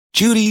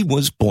Judy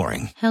was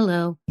boring.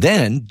 Hello.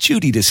 Then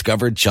Judy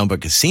discovered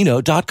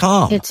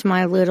ChumbaCasino.com. It's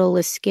my little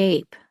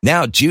escape.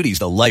 Now Judy's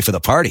the life of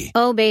the party.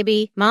 Oh,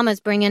 baby, mama's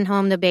bringing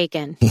home the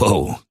bacon.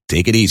 Whoa,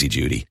 take it easy,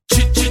 Judy.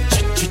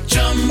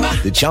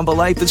 The Chumba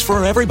life is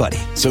for everybody.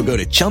 So go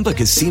to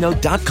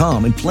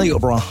ChumbaCasino.com and play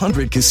over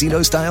 100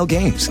 casino-style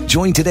games.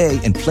 Join today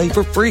and play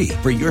for free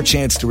for your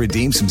chance to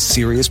redeem some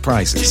serious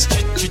prizes.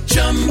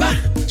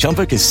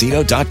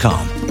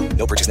 ChumbaCasino.com.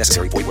 No purchase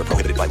necessary. Void where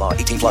prohibited by law.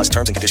 18 plus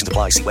terms and conditions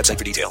apply. See website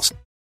for details.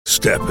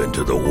 Step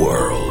into the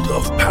world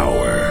of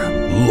power,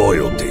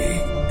 loyalty,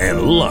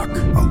 and luck.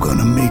 I'm going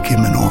to make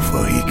him an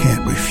offer he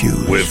can't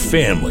refuse. With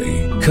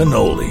family,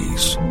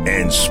 cannolis,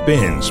 and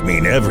spins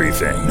mean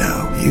everything.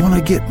 Now, you want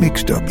to get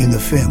mixed up in the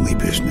family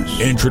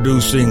business.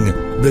 Introducing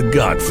The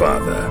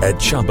Godfather at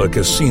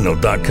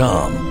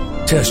ChumbaCasino.com.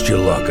 Test your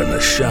luck in the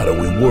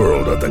shadowy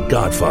world of The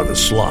Godfather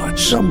slot.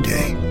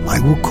 Someday, I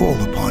will call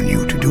upon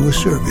you to do a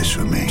service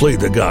for me. Play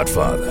The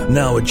Godfather,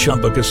 now at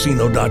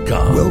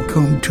ChumbaCasino.com.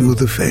 Welcome to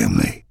the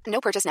family. No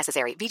purchase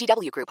necessary.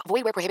 VGW Group.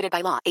 Void where prohibited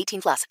by law.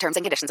 18 plus. Terms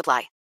and conditions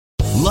apply.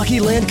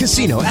 Lucky Land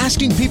Casino,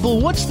 asking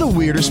people, what's the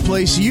weirdest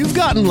place you've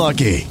gotten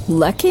lucky?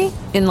 Lucky?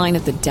 In line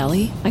at the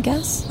deli, I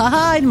guess?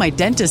 Aha, in my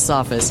dentist's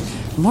office.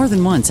 More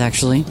than once,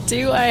 actually.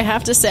 Do I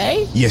have to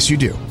say? Yes, you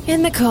do.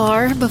 In the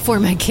car before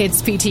my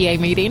kids' PTA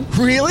meeting.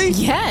 Really?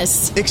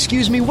 Yes.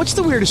 Excuse me, what's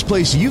the weirdest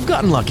place you've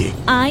gotten lucky?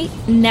 I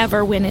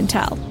never win and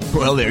tell.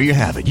 Well, there you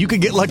have it. You can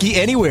get lucky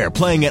anywhere,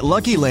 playing at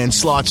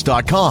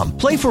LuckyLandSlots.com.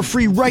 Play for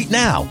free right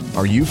now.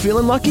 Are you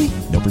feeling lucky?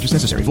 No purchase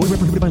necessary. Void where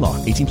prohibited by law.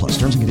 18 plus.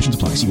 Terms and conditions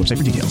apply. See website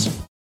for details.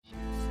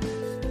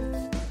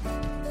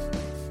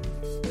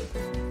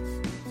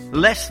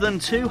 Less than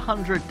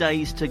 200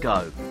 days to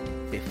go.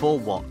 Before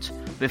what?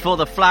 Before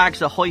the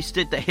flags are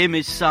hoisted, the hymn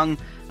is sung,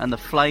 and the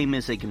flame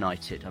is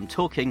ignited. I'm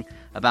talking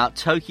about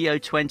Tokyo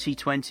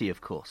 2020,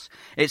 of course.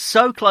 It's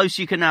so close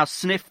you can now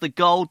sniff the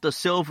gold, the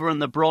silver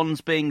and the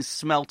bronze being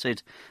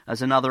smelted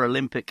as another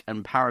Olympic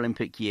and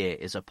Paralympic year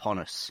is upon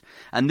us.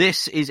 And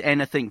this is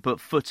Anything But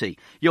Footy,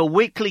 your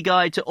weekly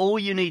guide to all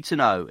you need to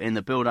know in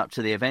the build-up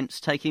to the events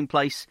taking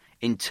place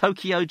in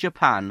Tokyo,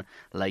 Japan,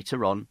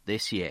 later on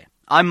this year.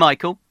 I'm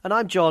Michael. And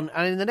I'm John,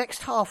 and in the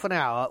next half an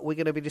hour we're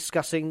going to be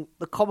discussing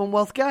the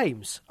Commonwealth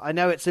Games. I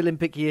know it's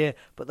Olympic year,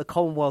 but the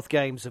Commonwealth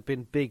Games have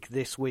been big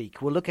this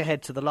week. We'll look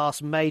ahead to the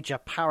last major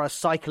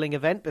paracycling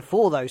event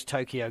before those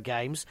Tokyo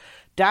Games.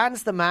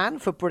 Dan's the man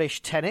for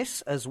British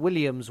tennis as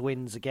Williams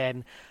wins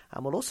again,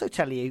 and we'll also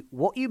tell you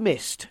what you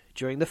missed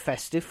during the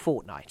festive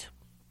fortnight.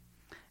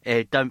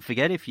 Don't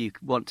forget, if you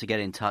want to get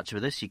in touch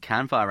with us, you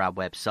can via our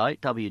website,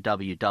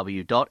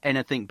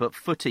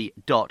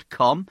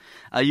 www.anythingbutfooty.com.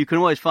 You can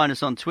always find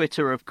us on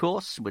Twitter, of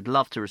course. We'd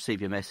love to receive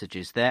your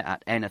messages there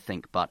at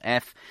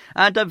anythingbutf.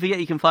 And don't forget,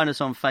 you can find us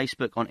on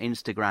Facebook, on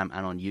Instagram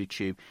and on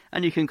YouTube.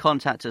 And you can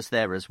contact us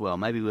there as well.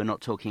 Maybe we're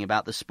not talking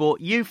about the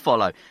sport you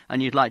follow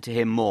and you'd like to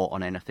hear more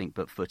on Anything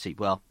But Footy.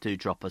 Well, do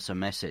drop us a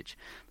message.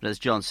 But as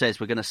John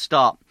says, we're going to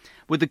start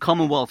with the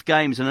Commonwealth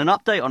Games and an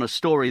update on a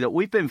story that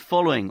we've been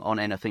following on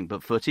Anything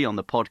But Footy on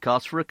the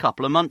podcast for a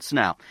couple of months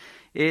now.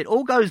 It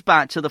all goes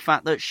back to the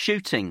fact that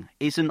shooting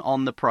isn't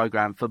on the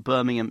programme for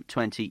Birmingham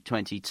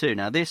 2022.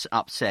 Now, this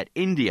upset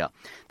India.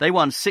 They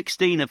won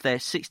 16 of their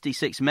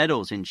 66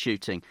 medals in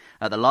shooting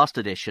at the last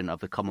edition of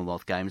the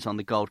Commonwealth Games on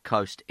the Gold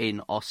Coast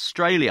in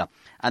Australia.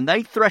 And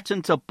they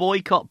threatened to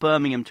boycott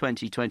Birmingham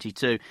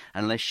 2022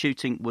 unless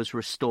shooting was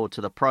restored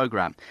to the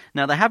programme.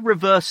 Now, they have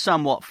reversed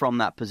somewhat from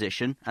that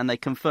position, and they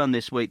confirmed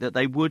this week that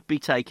they would be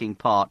taking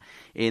part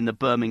in the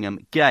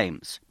Birmingham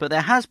Games. But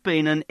there has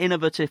been an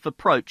innovative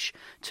approach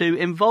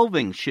to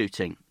involving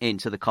shooting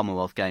into the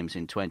Commonwealth Games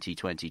in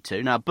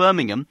 2022. Now,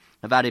 Birmingham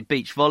have added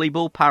beach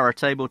volleyball,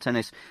 para-table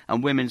tennis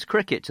and women's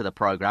cricket to the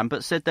programme,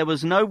 but said there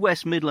was no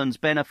West Midlands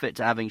benefit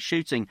to having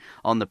shooting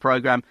on the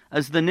programme,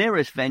 as the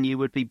nearest venue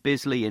would be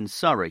Bisley in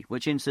Surrey,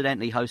 which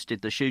incidentally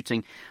hosted the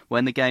shooting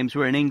when the Games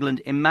were in England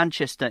in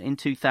Manchester in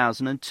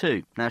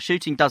 2002. Now,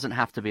 shooting doesn't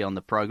have to be on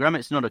the programme,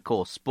 it's not a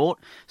core sport.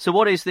 So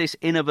what is this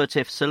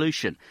innovative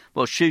solution?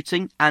 Well,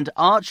 shooting and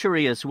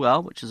archery as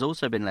well, which has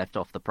also been left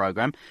off the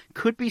programme,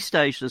 could be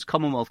staged as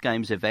Commonwealth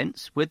Games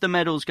events, with the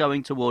medals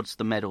going towards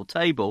the medal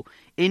table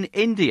in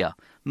India,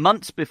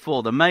 months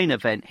before the main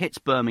event hits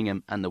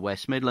Birmingham and the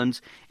West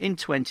Midlands in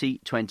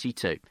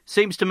 2022.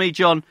 Seems to me,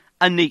 John,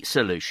 a neat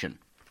solution.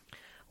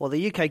 Well,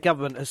 the UK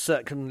government has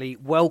certainly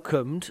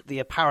welcomed the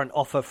apparent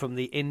offer from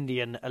the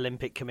Indian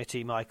Olympic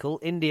Committee, Michael.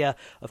 India,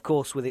 of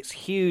course, with its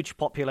huge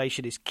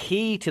population, is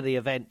key to the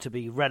event to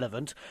be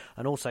relevant,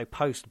 and also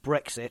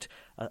post-Brexit,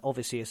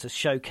 obviously as a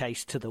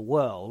showcase to the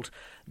world.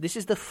 This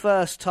is the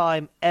first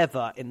time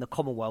ever in the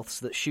Commonwealths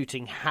that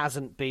shooting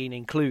hasn't been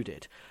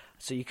included.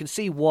 So you can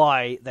see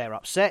why they're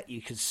upset.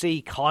 You can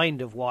see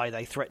kind of why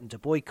they threatened to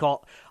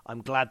boycott.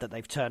 I'm glad that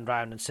they've turned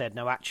around and said,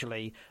 no,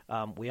 actually,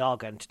 we are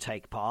going to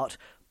take part.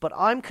 But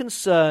I'm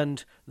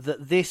concerned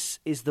that this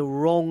is the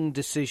wrong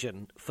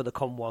decision for the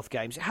Commonwealth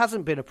Games. It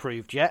hasn't been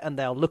approved yet, and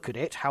they'll look at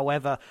it.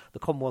 However, the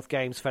Commonwealth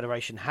Games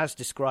Federation has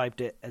described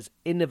it as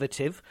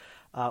innovative,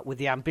 with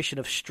the ambition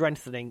of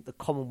strengthening the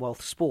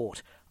Commonwealth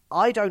sport.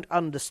 I don't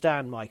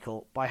understand,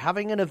 Michael, by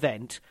having an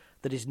event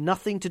that is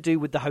nothing to do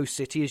with the host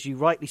city, as you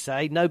rightly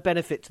say, no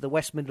benefit to the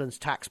West Midlands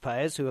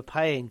taxpayers who are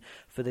paying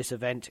for this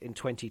event in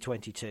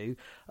 2022,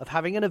 of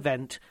having an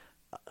event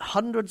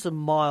hundreds of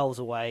miles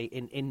away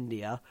in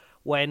India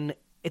when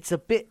it's a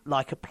bit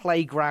like a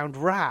playground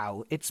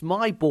row. It's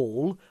my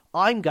ball,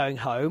 I'm going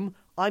home,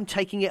 I'm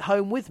taking it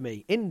home with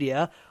me.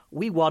 India,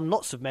 we won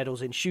lots of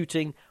medals in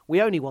shooting.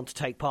 We only want to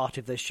take part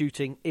if there's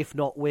shooting. If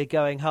not, we're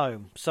going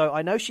home. So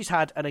I know she's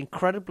had an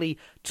incredibly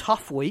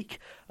tough week,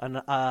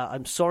 and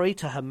I'm sorry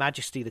to Her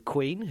Majesty the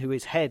Queen, who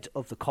is head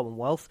of the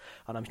Commonwealth,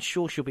 and I'm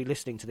sure she'll be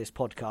listening to this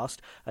podcast,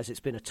 as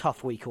it's been a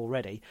tough week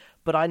already.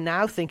 But I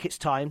now think it's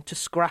time to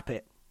scrap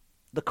it.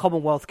 The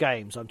Commonwealth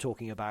Games I'm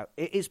talking about.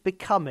 It is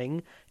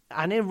becoming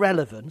an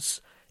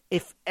irrelevance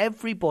if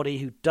everybody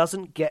who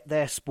doesn't get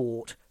their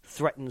sport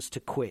threatens to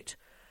quit.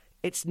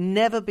 It's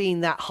never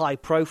been that high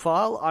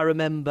profile. I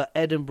remember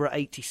Edinburgh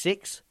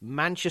 86,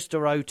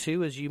 Manchester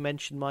 02, as you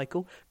mentioned,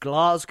 Michael,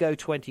 Glasgow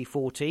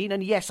 2014.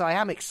 And yes, I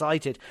am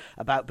excited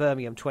about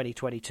Birmingham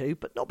 2022,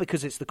 but not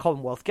because it's the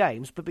Commonwealth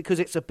Games, but because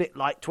it's a bit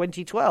like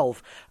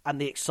 2012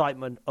 and the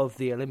excitement of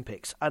the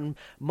Olympics. And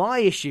my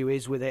issue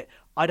is with it,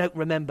 I don't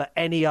remember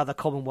any other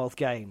Commonwealth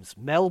Games.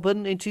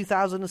 Melbourne in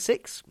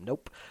 2006?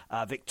 Nope.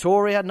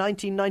 Victoria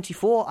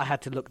 1994? I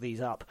had to look these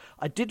up.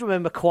 I did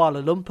remember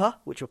Kuala Lumpur,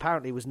 which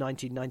apparently was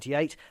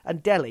 1998,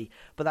 and Delhi,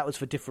 but that was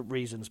for different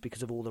reasons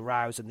because of all the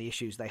rows and the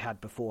issues they had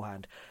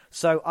beforehand.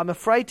 So I'm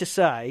afraid to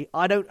say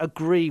I don't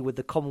agree with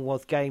the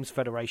Commonwealth Games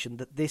Federation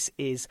that this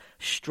is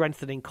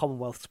strengthening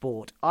Commonwealth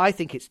sport. I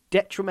think it's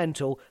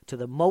detrimental to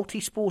the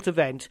multi-sport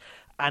event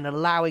and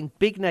allowing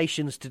big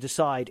nations to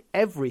decide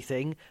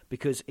everything,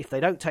 because if they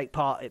don't take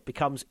part, it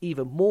becomes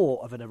even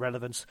more of an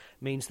irrelevance,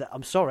 means that,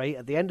 I'm sorry,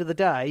 at the end of the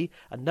day,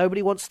 and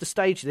nobody wants to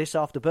stage this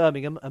after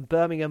Birmingham, and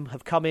Birmingham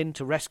have come in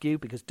to rescue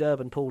because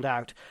Durban pulled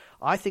out,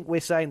 I think we're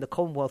saying the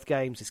Commonwealth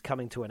Games is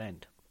coming to an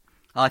end.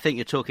 I think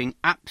you're talking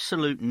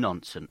absolute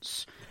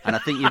nonsense. And I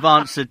think you've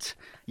answered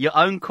your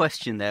own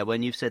question there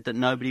when you've said that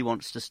nobody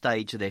wants to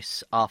stage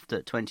this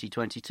after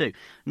 2022.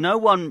 No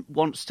one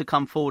wants to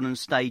come forward and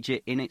stage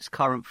it in its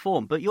current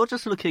form. But you're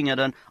just looking at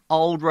an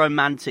old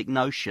romantic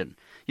notion.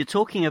 You're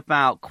talking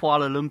about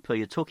Kuala Lumpur,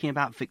 you're talking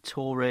about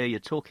Victoria, you're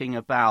talking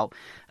about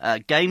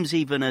games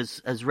even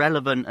as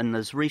relevant and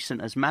as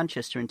recent as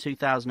Manchester in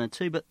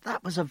 2002, but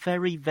that was a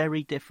very,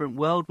 very different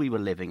world we were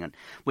living in.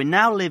 We're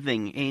now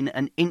living in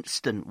an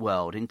instant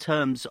world in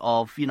terms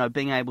of,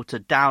 being able to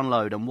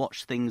download and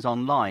watch things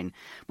online.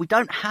 We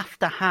don't have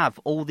to have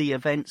all the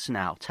events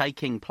now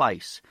taking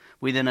place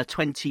within a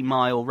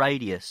 20-mile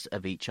radius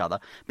of each other,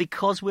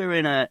 because we're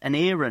in an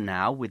era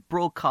now with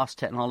broadcast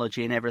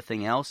technology and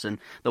everything else, and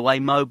the way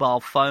mobile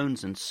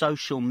phones and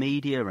social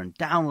media and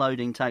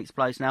downloading takes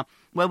place now,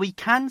 where we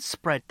can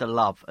spread the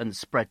love and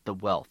spread the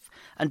wealth.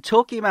 And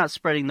talking about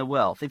spreading the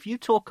wealth, if you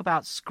talk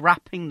about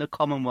scrapping the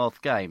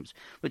Commonwealth Games,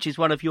 which is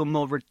one of your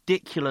more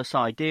ridiculous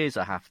ideas,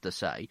 I have to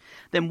say,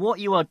 then what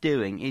you are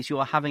doing is you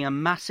are having a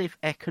massive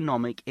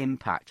economic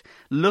impact.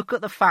 Look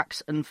at the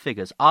facts and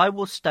figures. I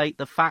will state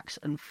the facts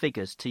and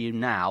figures to you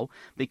now,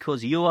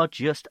 because you are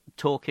just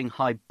talking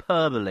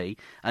hyperbole,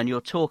 and you're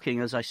talking,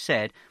 as I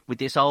said, with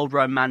this old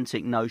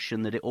romantic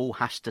notion that it all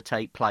has to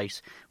take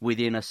place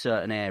within a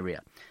certain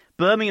area.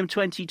 Birmingham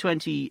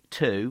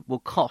 2022 will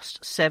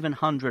cost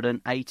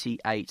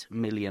 £788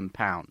 million.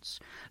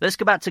 Let's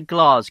go back to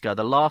Glasgow,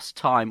 the last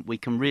time we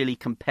can really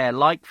compare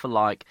like for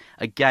like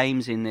a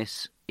games in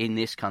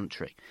this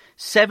country.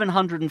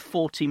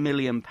 £740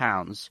 million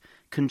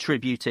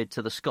contributed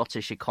to the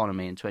Scottish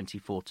economy in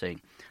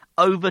 2014.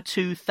 Over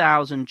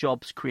 2,000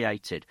 jobs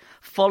created.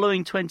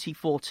 Following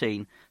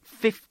 2014,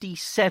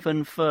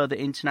 57 further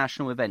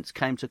international events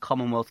came to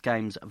Commonwealth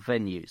Games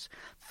venues.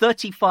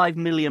 35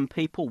 million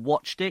people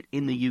watched it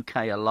in the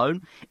UK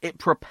alone. It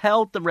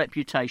propelled the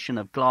reputation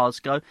of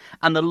Glasgow,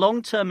 and the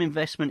long-term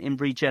investment in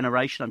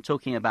regeneration, I'm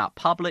talking about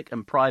public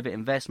and private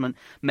investment,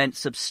 meant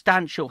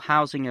substantial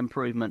housing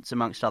improvements,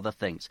 amongst other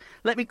things.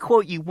 Let me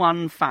quote you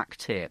one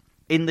fact here.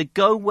 In the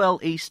Go Well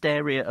East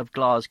area of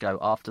Glasgow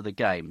after the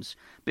Games,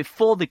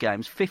 before the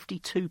Games,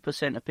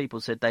 52% of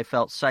people said they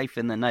felt safe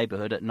in their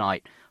neighbourhood at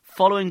night.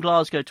 Following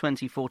Glasgow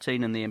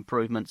 2014 and the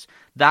improvements,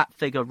 that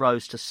figure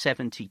rose to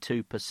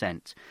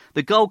 72%.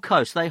 The Gold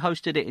Coast, they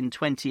hosted it in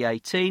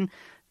 2018.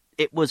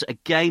 It was a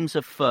Games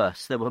of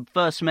firsts. There were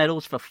first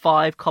medals for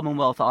 5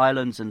 Commonwealth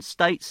islands and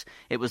states.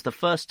 It was the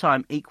first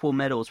time equal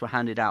medals were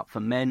handed out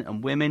for men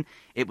and women.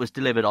 It was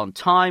delivered on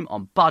time,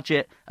 on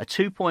budget, a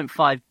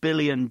 $2.5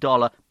 billion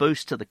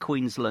boost to the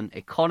Queensland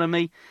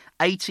economy.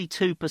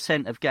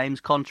 82% of Games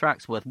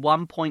contracts worth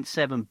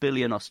 $1.7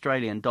 billion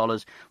Australian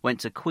dollars went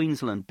to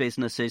Queensland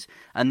businesses,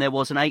 and there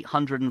was an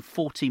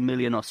 $840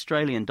 million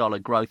Australian dollar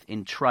growth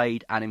in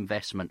trade and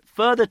investment.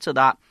 Further to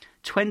that,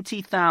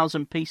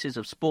 20,000 pieces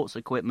of sports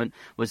equipment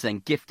was then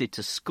gifted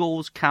to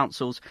schools,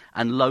 councils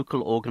and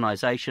local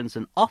organisations,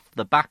 and off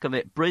the back of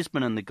it,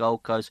 Brisbane and the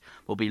Gold Coast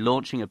will be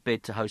launching a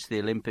bid to host the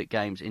Olympic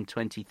Games in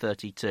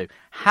 2032.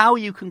 How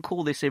you can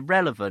call this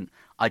irrelevant,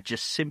 I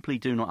just simply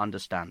do not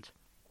understand.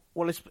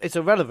 Well, it's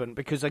irrelevant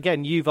because,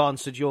 again, you've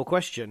answered your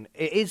question.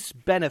 It is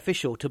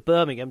beneficial to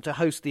Birmingham to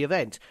host the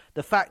event.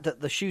 The fact that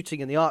the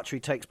shooting and the archery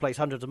takes place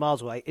hundreds of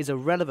miles away is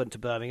irrelevant to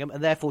Birmingham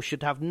and therefore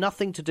should have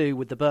nothing to do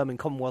with the Birmingham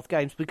Commonwealth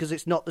Games because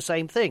it's not the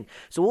same thing.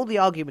 So all the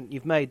argument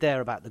you've made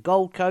there about the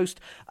Gold Coast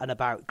and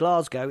about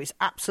Glasgow is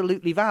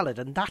absolutely valid,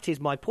 and that is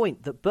my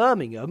point, that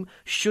Birmingham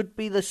should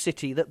be the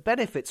city that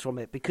benefits from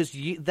it because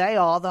they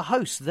are the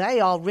hosts.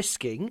 They are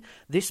risking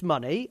this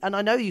money, and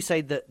I know you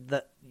say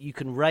that you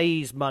can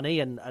raise money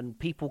and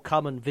people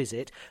come and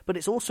visit, but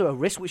it's also a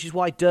risk, which is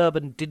why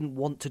Durban didn't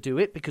want to do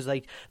it, because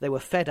they were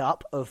fed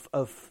up of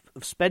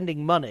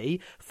spending money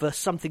for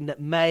something that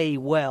may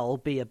well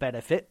be a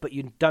benefit, but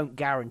you don't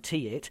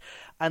guarantee it.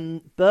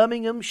 And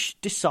Birmingham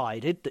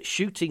decided that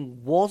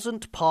shooting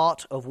wasn't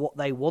part of what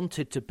they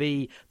wanted to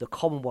be the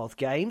Commonwealth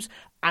Games,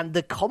 and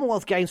the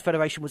Commonwealth Games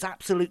Federation was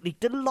absolutely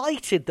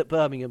delighted that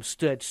Birmingham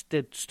stood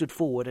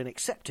forward and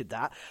accepted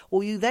that.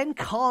 Well, you then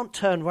can't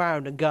turn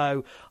around and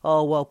go,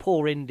 oh, well,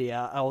 poor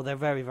India, oh, they're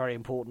very, very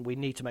important, we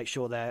need to make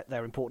sure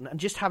they're important. And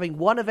just having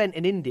one event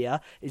in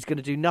India is going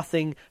to do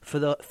nothing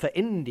for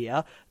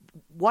India.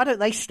 Why don't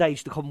they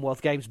stage the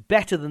Commonwealth Games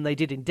better than they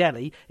did in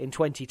Delhi in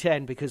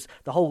 2010? Because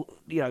the whole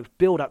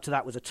build-up to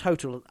that was a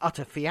total and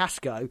utter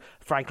fiasco,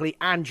 frankly,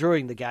 and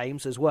during the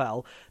Games as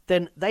well.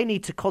 Then they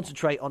need to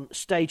concentrate on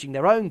staging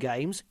their own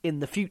games in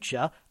the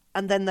future,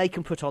 and then they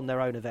can put on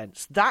their own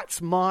events.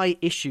 That's my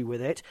issue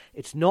with it.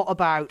 It's not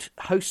about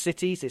host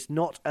cities. It's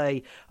not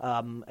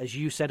as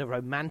you said, a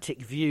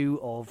romantic view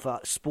of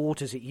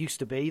sport as it used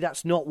to be.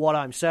 That's not what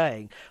I'm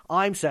saying.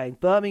 I'm saying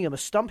Birmingham are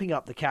stumping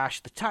up the cash.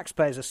 The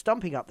taxpayers are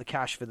stumping up the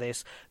cash for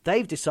this.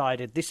 They've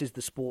decided this is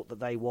the sport that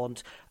they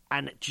want.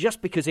 And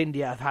just because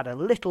India have had a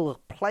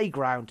little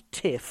playground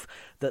tiff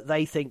that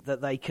they think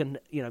that they can,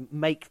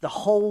 make the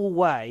whole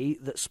way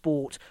that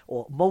sport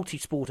or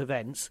multi-sport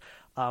events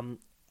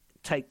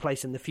take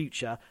place in the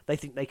future, they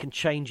think they can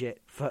change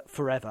it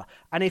forever.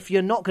 And if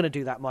you're not going to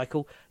do that,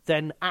 Michael,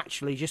 then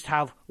actually just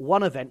have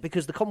one event,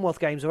 because the Commonwealth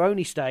Games are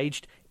only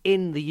staged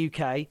in the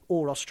UK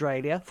or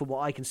Australia, from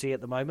what I can see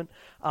at the moment.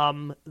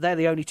 They're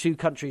the only two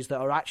countries that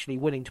are actually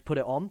willing to put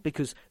it on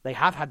because they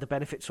have had the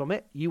benefits from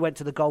it. You went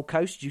to the Gold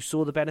Coast, you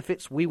saw the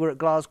benefits. We were at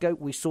Glasgow,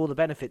 we saw the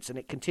benefits, and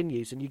it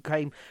continues. And you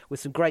came with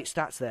some great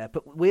stats there.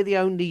 But we're the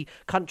only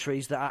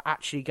countries that are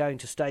actually going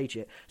to stage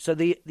it. So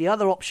the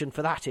other option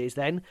for that is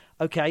then,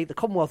 okay, the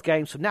Commonwealth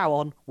Games from now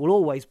on will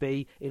always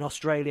be in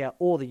Australia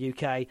or the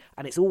UK,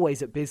 and it's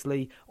always at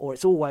Bisley, or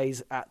it's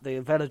always at the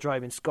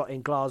Velodrome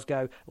in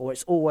Glasgow, or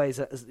it's always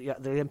at the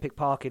Olympic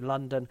Park in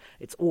London.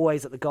 It's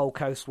always at the Gold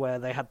Coast where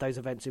they had those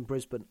events in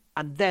Brisbane.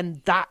 And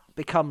then that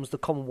becomes the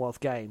Commonwealth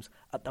Games.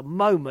 At the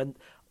moment,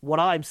 what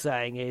I'm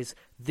saying is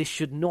this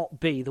should not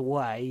be the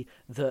way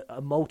that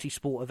a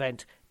multi-sport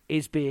event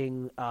is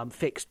being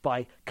fixed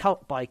by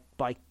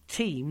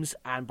teams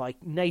and by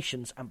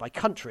nations and by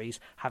countries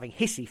having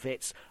hissy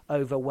fits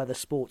over whether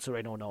sports are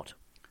in or not.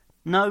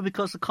 No,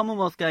 because the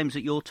Commonwealth Games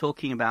that you're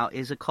talking about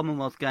is a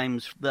Commonwealth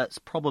Games that's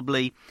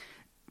probably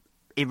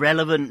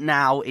irrelevant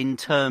now in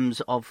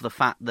terms of the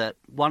fact that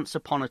once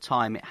upon a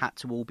time it had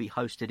to all be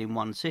hosted in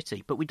one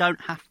city. But we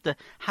don't have to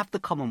have the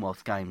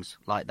Commonwealth Games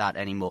like that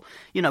anymore.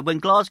 When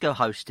Glasgow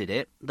hosted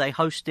it, they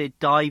hosted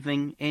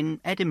diving in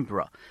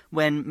Edinburgh.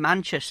 When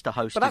Manchester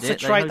hosted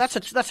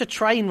that's a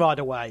train ride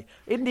away.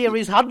 India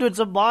is hundreds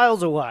of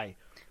miles away.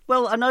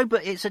 Well, I know,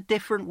 but it's a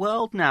different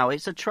world now.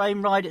 It's a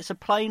train ride, it's a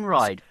plane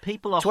ride.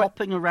 People are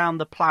hopping around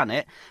the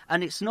planet,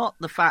 and it's not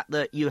the fact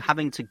that you're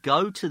having to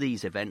go to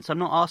these events. I'm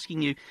not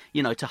asking you,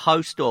 to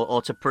host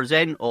or to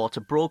present or to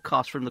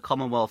broadcast from the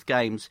Commonwealth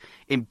Games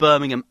in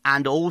Birmingham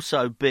and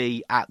also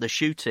be at the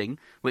shooting,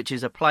 which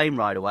is a plane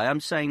ride away.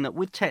 I'm saying that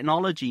with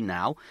technology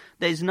now,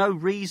 there's no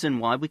reason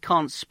why we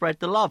can't spread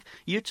the love.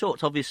 You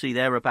talked, obviously,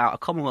 there about a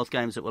Commonwealth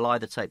Games that will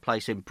either take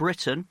place in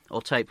Britain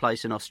or take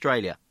place in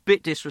Australia.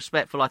 Bit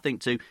disrespectful, I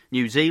think, to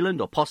New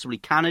Zealand or possibly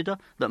Canada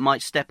that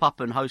might step up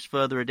and host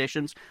further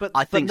editions.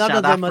 I think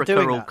South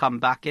Africa will come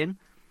back in.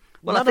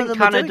 Well, I think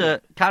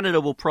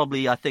Canada will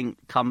probably,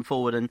 come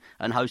forward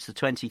and host the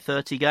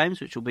 2030 Games,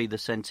 which will be the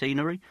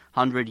centenary,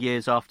 100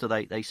 years after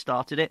they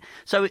started it.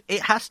 So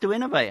it has to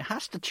innovate. It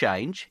has to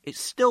change. It's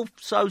still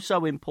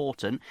so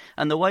important.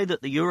 And the way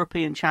that the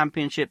European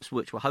Championships,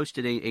 which were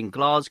hosted in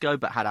Glasgow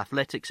but had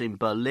athletics in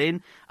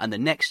Berlin, and the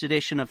next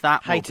edition of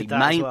that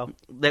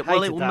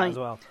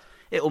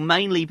it will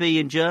mainly be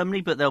in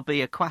Germany, but there'll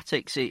be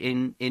aquatics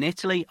in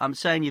Italy. I'm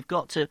saying you've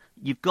got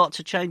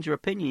to change your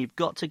opinion. You've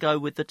got to go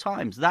with the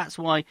times. That's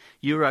why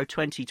Euro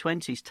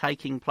 2020 is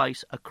taking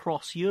place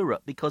across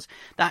Europe, because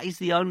that is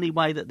the only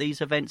way that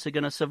these events are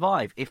going to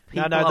survive. If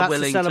people are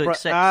willing to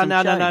accept some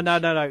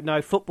change.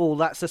 No. Football,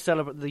 that's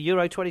the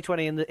Euro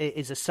 2020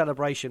 is a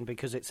celebration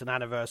because it's an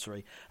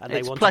anniversary, and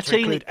they want to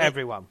include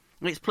everyone.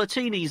 It's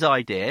Platini's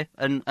idea,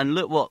 and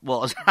look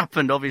what has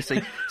happened,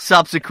 obviously,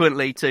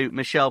 subsequently to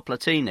Michel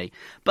Platini.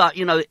 But,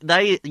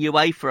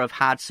 UEFA have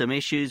had some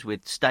issues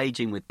with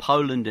staging with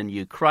Poland and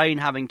Ukraine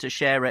having to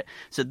share it.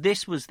 So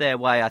this was their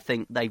way. I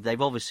think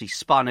they've obviously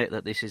spun it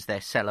that this is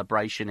their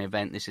celebration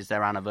event, this is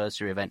their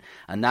anniversary event,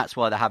 and that's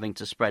why they're having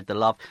to spread the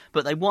love.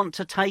 But they want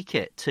to take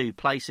it to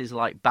places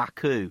like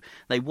Baku.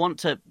 They want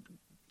to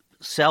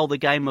sell the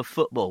game of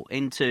football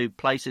into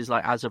places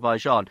like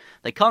Azerbaijan.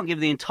 They can't give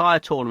the entire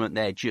tournament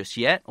there just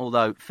yet,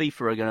 although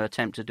FIFA are going to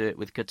attempt to do it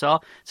with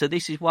Qatar. So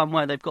this is one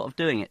way they've got of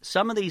doing it.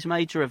 Some of these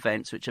major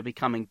events, which are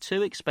becoming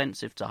too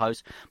expensive to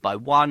host by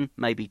one,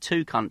 maybe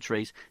two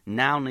countries,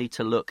 now need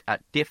to look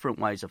at different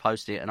ways of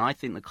hosting it. And I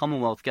think the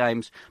Commonwealth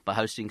Games, by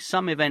hosting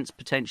some events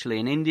potentially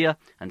in India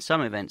and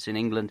some events in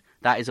England,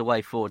 that is a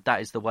way forward.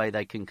 That is the way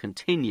they can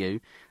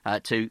continue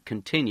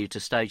to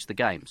stage the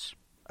games.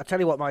 I tell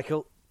you what,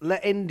 Michael,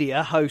 let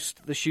India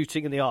host the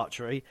shooting and the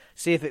archery,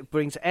 see if it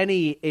brings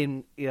any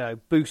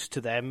boost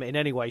to them in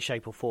any way,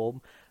 shape or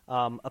form,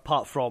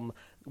 apart from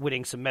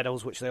winning some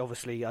medals, which they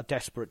obviously are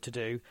desperate to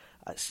do,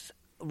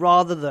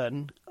 rather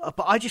than...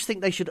 But I just think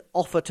they should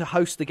offer to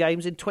host the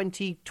games in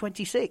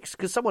 2026,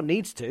 because someone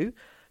needs to.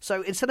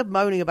 So instead of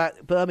moaning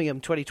about Birmingham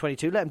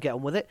 2022, let them get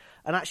on with it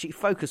and actually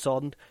focus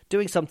on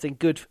doing something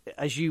good,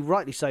 as you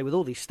rightly say, with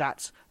all these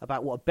stats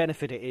about what a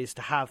benefit it is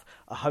to have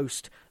a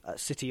host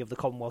city of the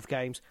Commonwealth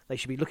Games. They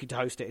should be looking to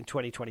host it in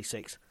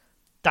 2026.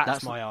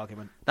 That's my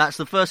argument. That's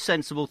the first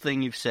sensible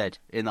thing you've said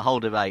in the whole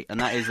debate, and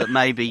that is that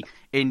maybe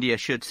India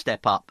should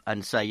step up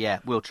and say, yeah,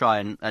 we'll try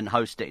and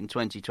host it in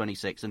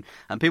 2026.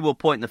 And people will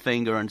point the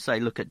finger and say,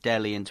 look at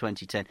Delhi in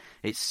 2010.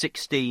 It's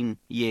 16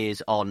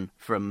 years on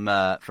from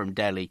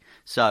Delhi.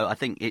 So I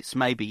think it's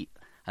maybe,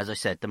 as I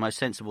said, the most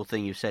sensible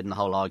thing you've said in the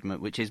whole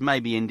argument, which is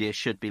maybe India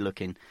should be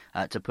looking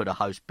to put a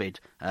host bid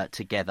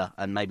together,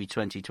 and maybe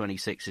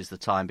 2026 is the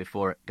time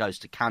before it goes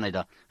to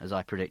Canada, as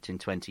I predict in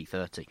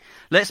 2030.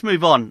 Let's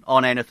move on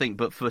Anything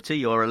But Footy,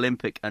 your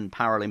Olympic and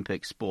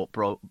Paralympic sport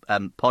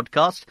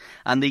podcast.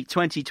 And the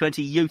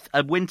 2020 Youth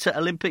Winter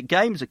Olympic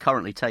Games are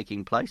currently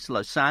taking place.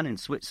 Lausanne in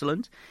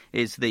Switzerland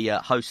is the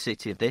host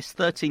city of this.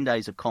 13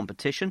 days of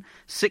competition,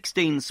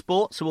 16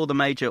 sports, so all the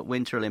major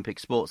Winter Olympic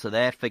sports are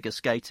there: figure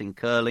skating,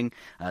 curling,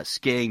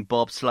 skiing,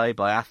 bobsleigh,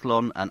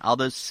 biathlon and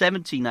others.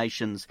 70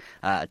 nations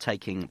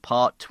taking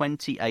part,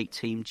 28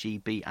 Team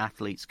GB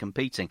athletes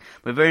competing.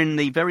 We're in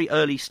the very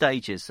early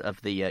stages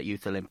of the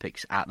Youth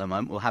Olympics at the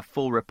moment. We'll have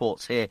full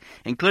reports here,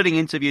 including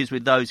interviews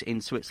with those in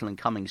Switzerland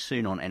coming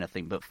soon on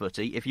Anything But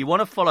Footy. If you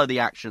want to follow the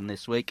action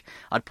this week,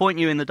 I'd point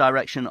you in the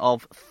direction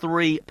of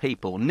three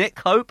people. Nick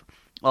Hope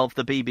of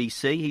the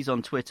BBC. He's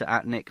on Twitter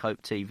at Nick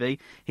Hope TV.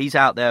 He's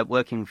out there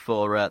working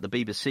for the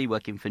BBC,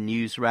 working for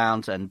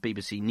Newsround and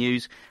BBC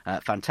News.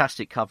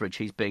 Fantastic coverage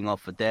he's being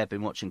offered there.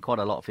 Been watching quite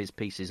a lot of his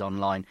pieces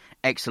online.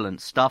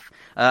 Excellent stuff.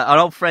 An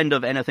old friend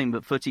of Anything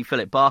But Footy,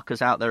 Philip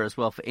Barker's out there as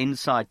well for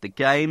Inside the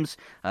Games.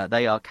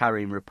 They are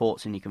carrying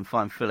reports, and you can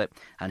find Philip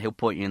and he'll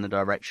point you in the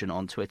direction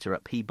on Twitter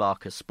at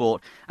pbarkersport.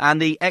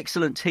 And the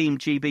excellent Team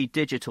GB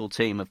digital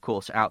team, of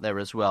course, out there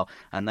as well.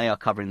 And they are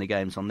covering the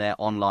games on their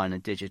online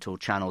and digital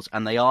channels.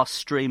 And they are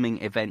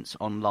streaming events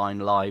online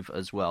live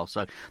as well.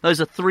 So those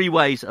are three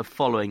ways of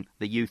following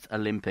the Youth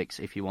Olympics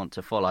if you want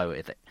to follow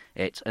it.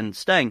 And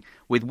staying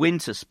with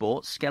winter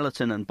sports,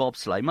 skeleton and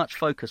bobsleigh, much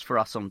focus for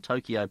us on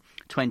Tokyo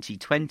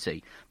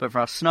 2020. But for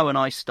our snow and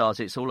ice stars,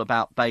 it's all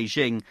about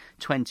Beijing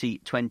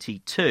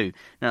 2022.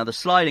 Now, the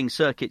sliding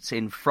circuits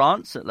in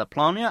France at La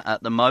Plagne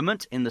at the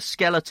moment. In the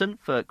skeleton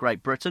for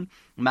Great Britain,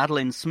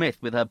 Madeline Smith,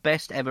 with her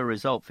best ever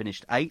result,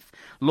 finished 8th.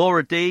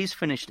 Laura Dees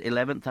finished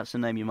 11th. That's a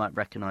name you might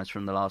recognise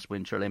from the last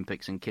Winter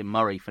Olympics. And Kim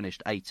Murray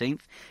finished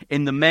 18th.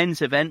 In the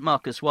men's event,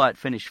 Marcus Wyatt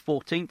finished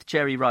 14th,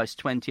 Jerry Rice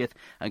 20th,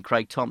 and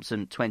Craig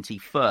Thompson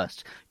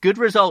 21st. Good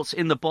results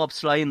in the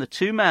bobsleigh. In the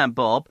two-man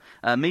bob,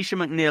 Misha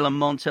McNeil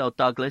and Montel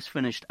Douglas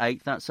finished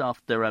 8th. That's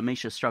after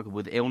Misha struggled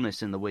with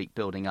illness in the week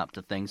building up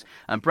to things.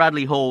 And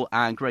Bradley Hall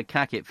and Greg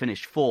Cackett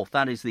finished 4th.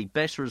 That is the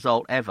best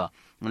result ever.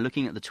 And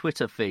looking at the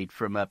Twitter feed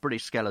from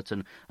British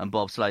Skeleton and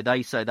Bobsleigh,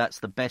 they say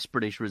that's the best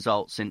British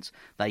result since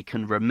they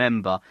can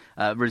remember.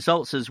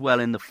 Results as well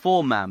in the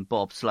four-man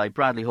bobsleigh.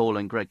 Bradley Hall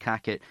and Greg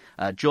Cackett,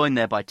 joined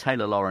there by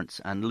Taylor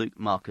Lawrence and Luke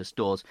Marcus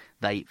Dawes.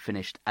 They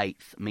finished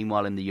 8th.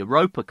 Meanwhile, in the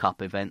Europa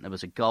Cup event, there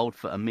was a gold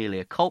for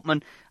Amelia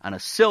Coltman and a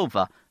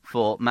silver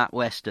for Matt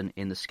Weston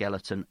in the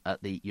skeleton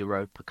at the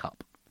Europa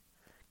Cup.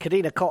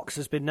 Kadina Cox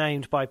has been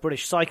named by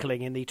British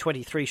Cycling in the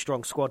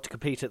 23-strong squad to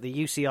compete at the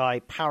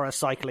UCI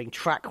Paracycling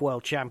Track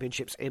World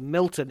Championships in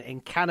Milton in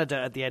Canada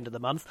at the end of the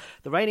month.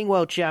 The reigning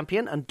world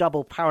champion and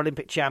double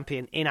Paralympic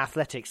champion in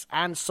athletics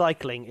and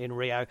cycling in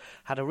Rio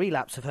had a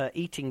relapse of her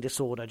eating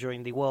disorder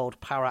during the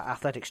World Para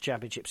Athletics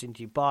Championships in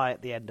Dubai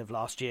at the end of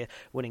last year,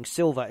 winning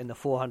silver in the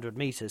 400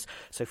 metres.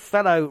 So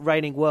fellow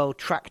reigning world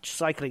track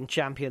cycling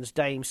champions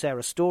Dame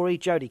Sarah Story,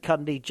 Jodie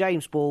Cundy,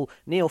 James Ball,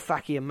 Neil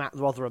Facky and Matt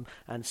Rotherham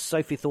and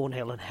Sophie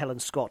Thornhill and Helen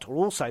Scott are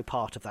also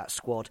part of that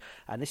squad,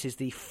 and this is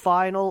the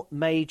final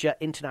major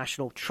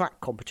international track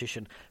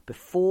competition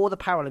before the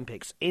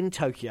Paralympics in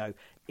Tokyo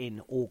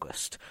in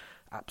August.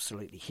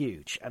 absolutely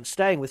huge. And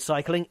staying with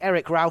cycling,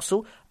 Eric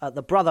Rousel,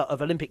 the brother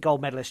of Olympic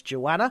gold medalist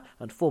Joanna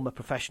and former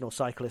professional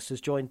cyclist,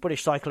 has joined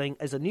British Cycling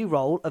as a new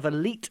role of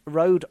elite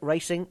road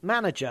racing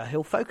manager.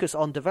 He'll focus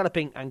on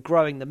developing and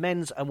growing the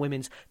men's and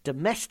women's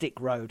domestic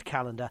road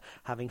calendar,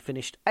 having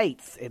finished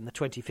 8th in the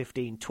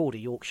 2015 Tour de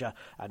Yorkshire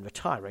and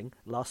retiring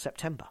last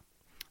September.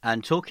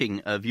 And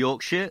talking of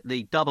Yorkshire,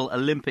 the double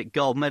Olympic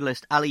gold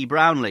medalist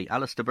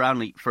Alistair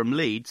Brownlee from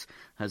Leeds,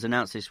 has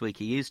announced this week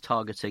he is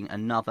targeting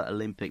another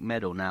Olympic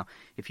medal. Now,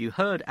 if you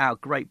heard our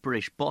Great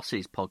British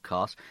Bosses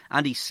podcast,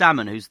 Andy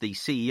Salmon, who's the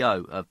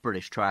CEO of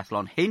British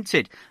Triathlon,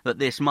 hinted that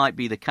this might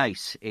be the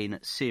case in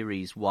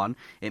Series 1.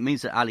 It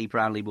means that Ali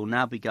Brownlee will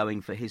now be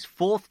going for his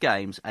 4th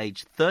Games,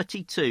 aged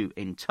 32,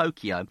 in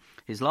Tokyo.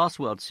 His last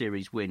World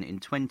Series win in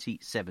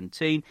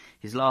 2017.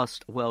 His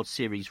last World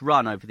Series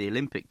run over the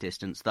Olympic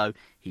distance, though,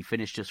 he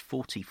finished just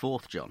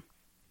 44th, John.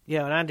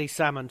 Yeah, and Andy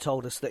Salmon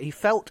told us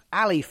that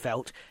Ali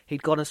felt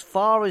he'd gone as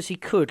far as he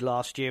could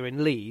last year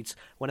in Leeds,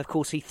 when of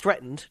course he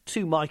threatened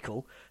to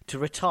Michael to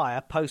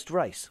retire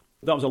post-race.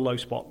 That was a low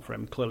spot for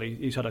him, clearly.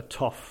 He's had a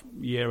tough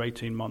year,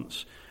 18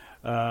 months.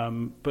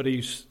 But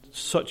he's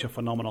such a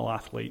phenomenal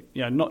athlete.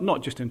 Yeah,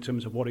 not just in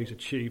terms of what he's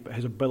achieved, but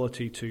his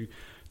ability to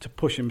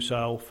push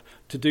himself,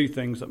 to do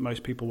things that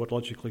most people would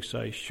logically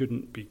say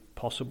shouldn't be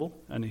possible,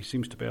 and he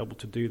seems to be able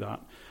to do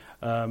that.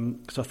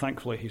 So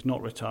thankfully he's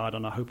not retired,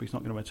 and I hope he's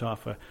not going to retire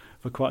for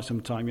quite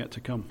some time yet to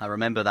come. I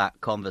remember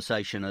that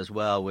conversation as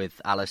well with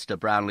Alistair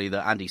Brownlee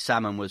that Andy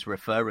Salmon was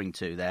referring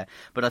to there.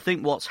 But I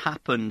think what's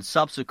happened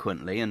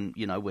subsequently, and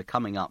you know we're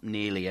coming up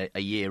nearly a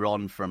year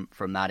on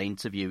from that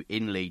interview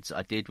in Leeds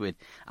I did with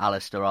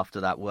Alistair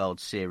after that World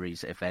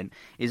Series event,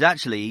 is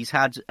actually he's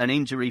had an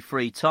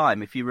injury-free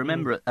time. If you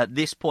remember at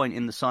this point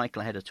in the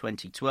cycle ahead of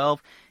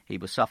 2012, he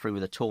was suffering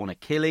with a torn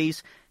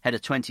Achilles. Ahead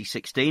of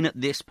 2016, at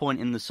this point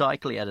in the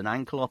cycle, he had an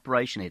ankle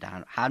operation. He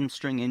had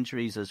hamstring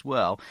injuries as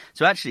well.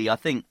 So actually, I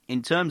think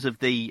in terms of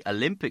the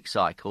Olympic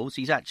cycles,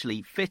 he's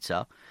actually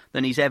fitter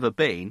than he's ever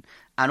been.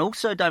 And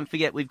also, don't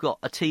forget, we've got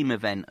a team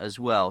event as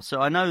well. So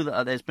I know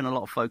that there's been a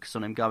lot of focus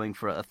on him going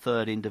for a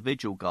 3rd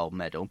individual gold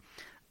medal.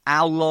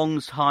 Our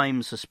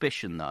long-time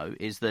suspicion, though,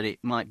 is that it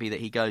might be that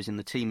he goes in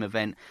the team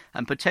event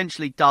and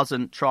potentially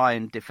doesn't try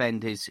and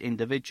defend his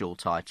individual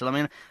title. I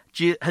mean,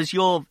 has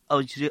your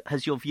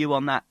view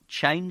on that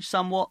changed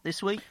somewhat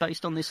this week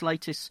based on this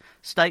latest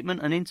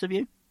statement and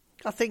interview?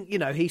 I think,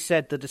 he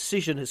said the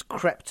decision has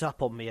crept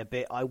up on me a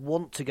bit. I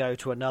want to go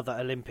to another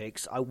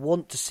Olympics. I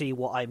want to see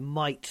what I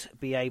might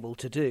be able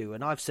to do.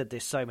 And I've said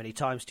this so many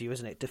times to you,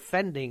 isn't it?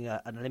 Defending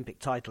an Olympic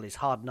title is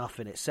hard enough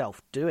in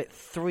itself. Do it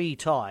 3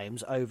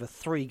 times over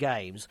 3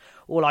 games.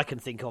 All I can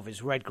think of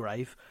is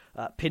Redgrave,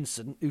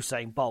 Pinson,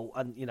 Usain Bolt.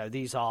 And,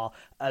 these are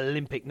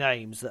Olympic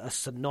names that are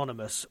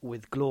synonymous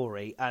with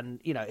glory.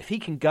 And, if he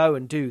can go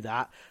and do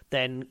that,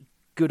 then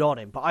good on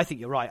him. But I think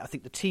you're right. I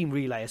think the team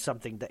relay is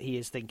something that he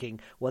is thinking,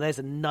 well, there's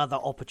another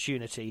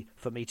opportunity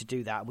for me to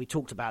do that. And we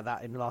talked about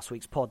that in last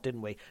week's pod,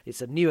 didn't we?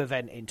 It's a new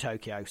event in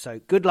Tokyo.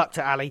 So good luck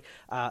to Ali.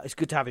 It's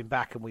good to have him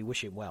back, and we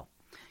wish him well.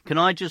 Can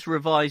I just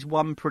revise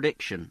one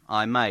prediction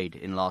I made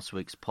in last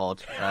week's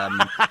pod?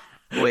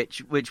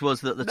 Which was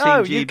that the Team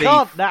GB... you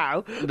can't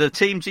now. The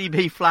Team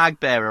GB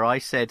flag bearer, I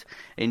said,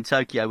 in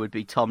Tokyo would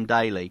be Tom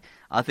Daley.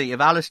 I think if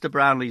Alistair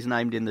Brownlee's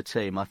named in the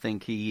team, I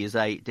think he is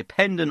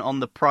dependent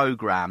on the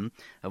programme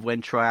of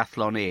when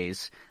triathlon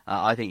is,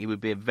 I think he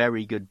would be a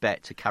very good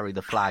bet to carry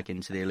the flag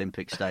into the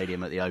Olympic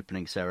Stadium at the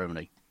opening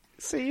ceremony.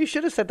 See, you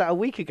should have said that a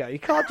week ago. You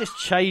can't just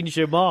change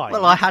your mind.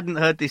 Well, I hadn't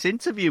heard this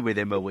interview with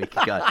him a week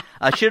ago.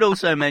 I should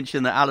also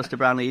mention that Alistair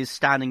Brownlee is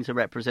standing to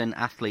represent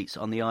athletes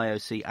on the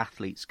IOC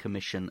Athletes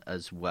Commission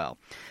as well.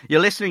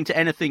 You're listening to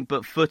Anything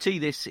But Footy.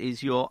 This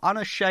is your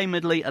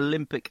unashamedly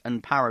Olympic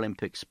and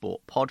Paralympic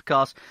sport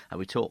podcast. And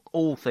we talk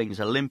all things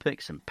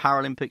Olympics and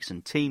Paralympics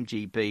and Team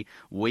GB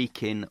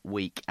week in,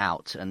 week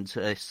out. And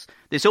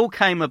this all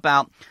came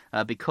about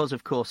because,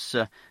 of course,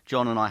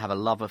 John and I have a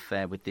love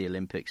affair with the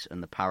Olympics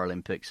and the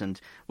Paralympics. And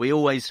we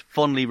always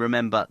fondly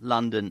remember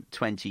London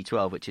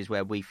 2012, which is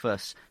where we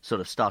first sort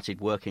of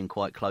started working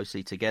quite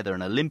closely together.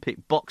 And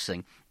Olympic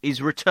boxing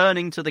is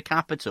returning to the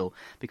capital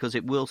because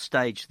it will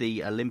stage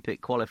the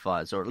Olympic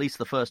qualifiers, or at least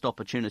the first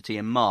opportunity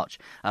in March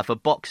for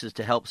boxers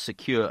to help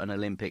secure an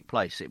Olympic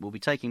place. It will be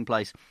taking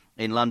place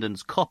in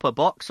London's Copper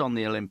Box on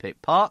the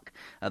Olympic Park.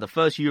 The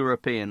first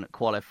European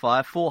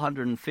qualifier,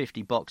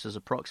 450 boxers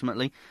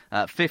approximately,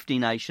 50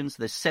 nations.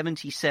 There's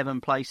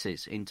 77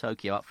 places in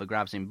Tokyo up for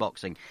grabs in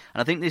boxing.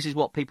 And I think this is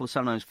what people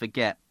sometimes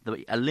forget.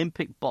 The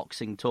Olympic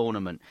boxing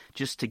tournament,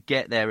 just to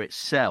get there in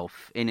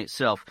itself,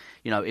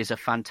 is a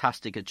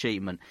fantastic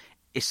achievement.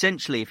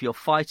 Essentially, if you're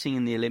fighting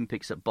in the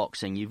Olympics at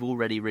boxing, you've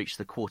already reached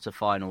the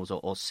quarterfinals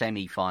or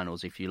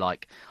semi-finals, if you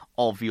like,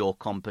 of your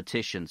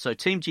competition. So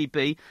Team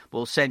GB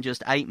will send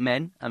just 8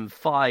 men and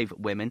 5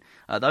 women.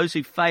 Those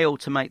who fail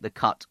to make the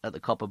cut at the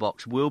Copper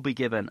Box will be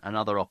given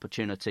another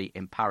opportunity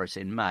in Paris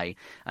in May.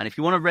 And if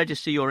you want to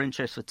register your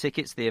interest for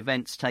tickets, the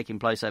event's taking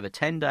place over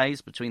 10 days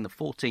between the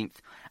 14th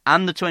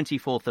and the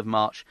 24th of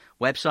March.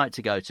 Website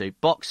to go to,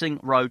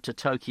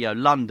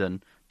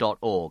 boxingroadtotokyo.london.com.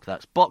 tokyo-london.org.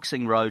 That's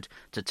Boxing Road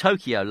to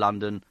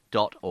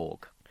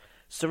tokyo-london.org.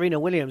 Serena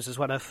Williams has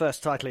won her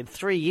first title in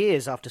 3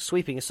 years after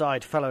sweeping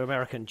aside fellow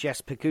American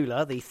Jess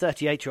Pegula. The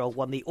 38-year-old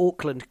won the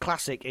Auckland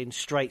Classic in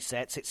straight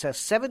sets. It's her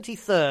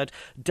 73rd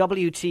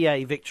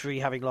WTA victory,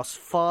 having lost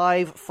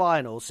 5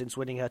 finals since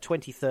winning her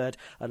 23rd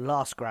and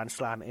last Grand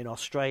Slam in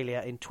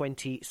Australia in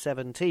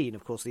 2017.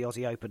 Of course, the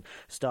Aussie Open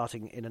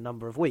starting in a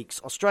number of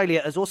weeks.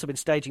 Australia has also been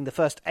staging the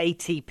first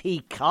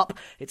ATP Cup.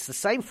 It's the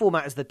same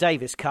format as the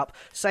Davis Cup.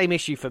 Same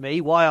issue for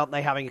me. Why aren't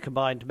they having a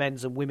combined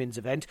men's and women's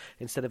event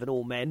instead of an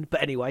all-men?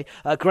 But anyway,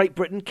 Great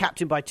Britain,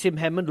 captained by Tim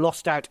Henman,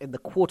 lost out in the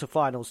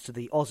quarterfinals to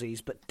the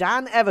Aussies. But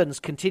Dan Evans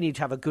continued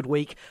to have a good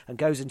week and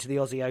goes into the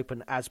Aussie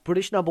Open as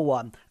British number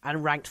 1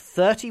 and ranked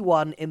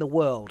 31 in the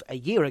world. A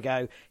year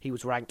ago, he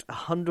was ranked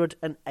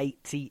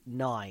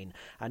 189.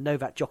 And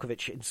Novak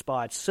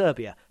Djokovic-inspired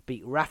Serbia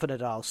beat Rafa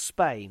Nadal's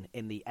Spain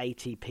in the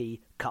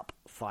ATP Cup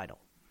final.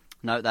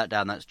 Note that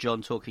down. That's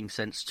John talking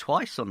sense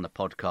twice on the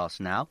podcast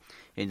now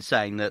in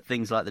saying that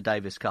things like the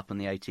Davis Cup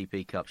and the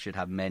ATP Cup should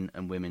have men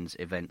and women's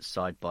events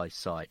side by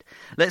side.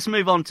 Let's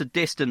move on to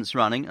distance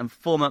running, and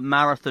former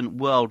marathon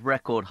world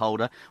record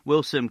holder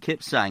Wilson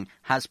Kipsang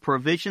has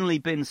provisionally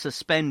been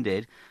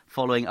suspended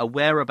following a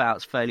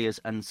whereabouts failures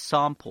and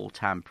sample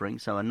tampering,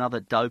 so another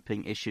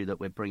doping issue that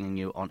we're bringing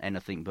you on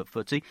Anything But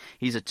Footy.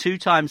 He's a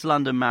 2-times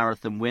London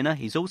Marathon winner.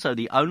 He's also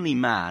the only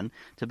man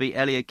to beat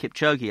Eliud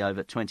Kipchoge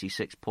over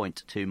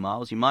 26.2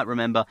 miles. You might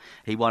remember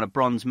he won a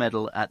bronze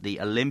medal at the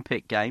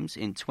Olympic Games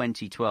in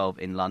 2012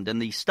 in London.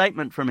 The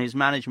statement from his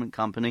management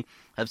company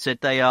have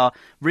said they are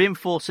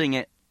reinforcing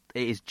it.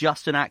 It is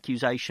just an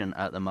accusation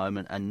at the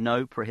moment and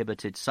no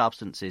prohibited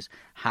substances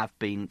have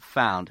been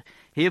found.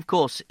 He, of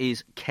course,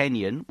 is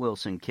Kenyan,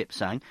 Wilson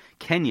Kipsang.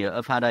 Kenya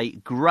have had a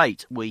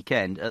great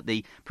weekend at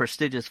the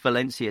prestigious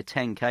Valencia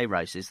 10K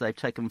races. They've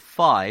taken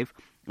 5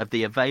 of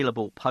the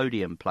available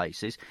podium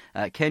places.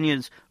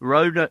 Kenya's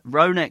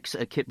Ronex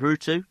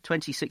Kipruto,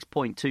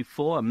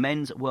 26.24, a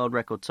men's world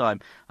record time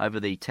over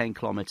the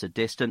 10-kilometre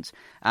distance.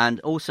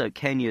 And also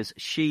Kenya's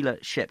Sheila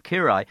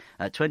Shepkirai,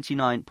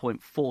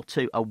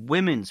 29.42, a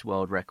women's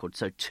world record.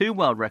 So 2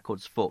 world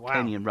records for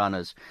Kenyan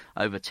runners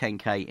over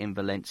 10K in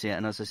Valencia.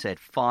 And as I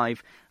said,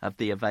 5 of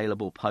the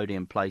available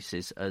podium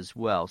places as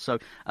well. So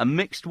a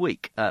mixed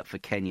week for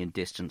Kenyan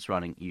distance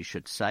running, you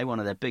should say. One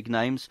of their big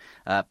names,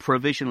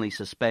 provisionally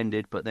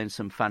suspended, but then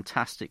some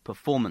fantastic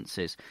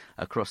performances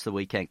across the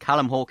weekend.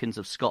 Callum Hawkins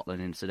of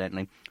Scotland,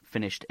 incidentally,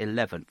 finished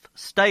 11th.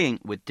 Staying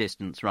with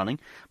distance running,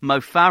 Mo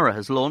Farah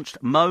has launched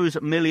Mo's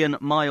Million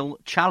Mile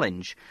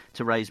Challenge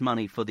to raise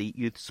money for the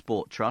Youth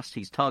Sport Trust.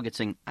 He's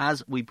targeting,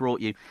 as we brought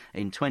you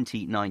in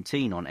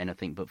 2019 on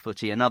Anything But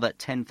Footy, another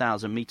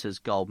 10,000 metres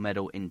gold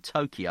medal in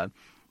Tokyo.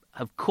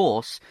 Of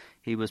course,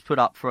 he was put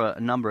up for a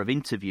number of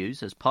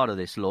interviews as part of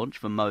this launch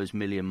for Mo's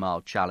Million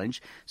Mile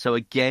Challenge. So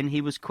again,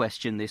 he was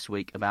questioned this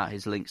week about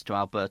his links to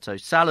Alberto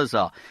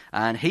Salazar.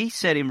 And he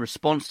said in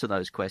response to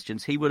those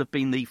questions, he would have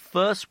been the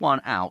first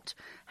one out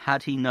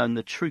had he known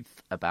the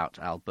truth about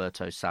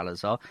Alberto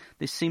Salazar.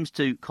 This seems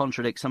to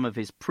contradict some of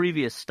his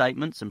previous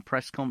statements and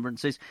press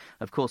conferences.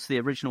 Of course, the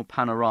original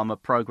Panorama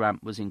programme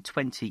was in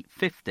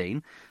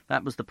 2015.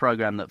 That was the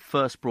programme that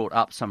first brought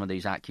up some of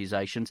these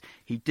accusations.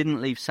 He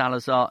didn't leave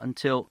Salazar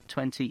until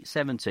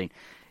 2017.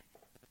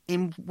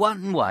 In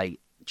one way,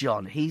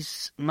 John,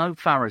 Mo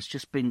Farah's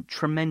just been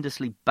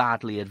tremendously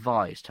badly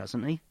advised,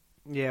 hasn't he?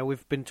 Yeah,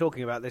 we've been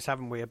talking about this,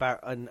 haven't we, about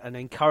and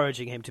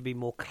encouraging him to be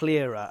more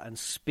clearer and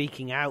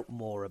speaking out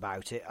more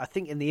about it. I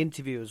think in the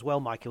interview as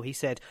well, Michael, he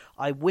said,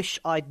 "I wish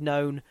I'd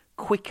known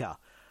quicker."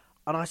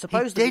 And I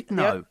suppose he did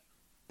know.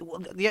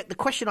 The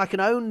question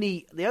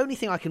the only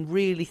thing I can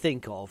really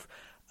think of,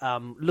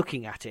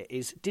 looking at it,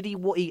 is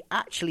what he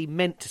actually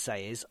meant to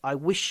say is, "I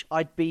wish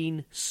I'd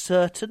been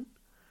certain,"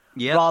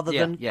 rather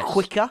than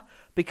quicker.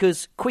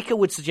 Because quicker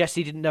would suggest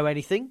he didn't know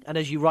anything, and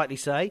as you rightly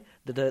say,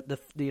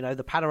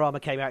 the Panorama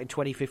came out in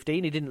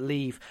 2015. He didn't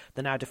leave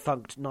the now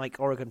defunct Nike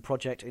Oregon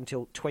project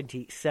until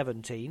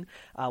 2017,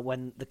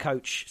 when the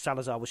coach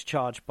Salazar was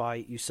charged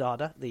by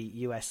USADA, the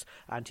US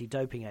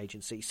anti-doping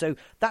agency. So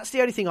that's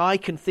the only thing I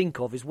can think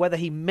of, is whether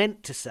he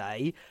meant to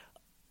say,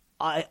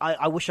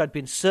 I wish I'd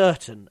been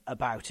certain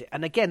about it.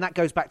 And again, that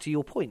goes back to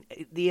your point.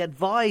 The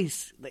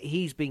advice that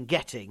he's been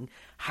getting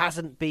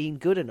hasn't been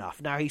good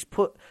enough. Now,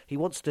 he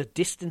wants to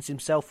distance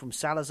himself from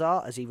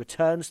Salazar as he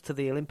returns to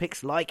the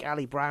Olympics, like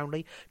Ali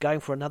Brownlee, going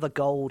for another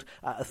gold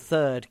at a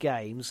third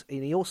Games.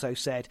 And he also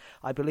said,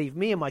 "I believe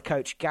me and my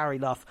coach, Gary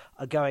Luff,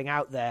 are going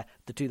out there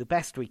to do the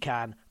best we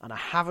can, and I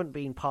haven't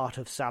been part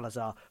of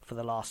Salazar for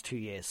the last 2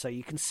 years." So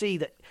you can see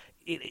that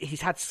he's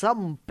had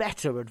some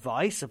better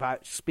advice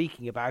about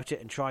speaking about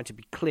it and trying to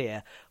be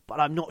clear, but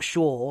I'm not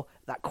sure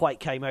that quite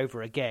came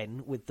over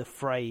again with the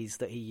phrase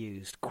that he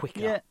used,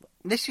 quicker. Yeah,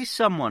 this is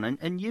someone,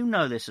 and you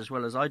know this as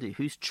well as I do,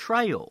 who's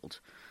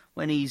trailed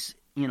when he's,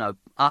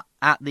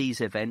 at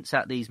these events,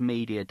 at these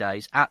media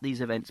days, at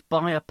these events,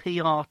 by a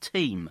PR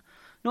team.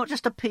 Not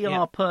just a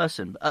PR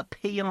person, but a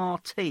PR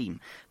team.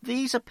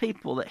 These are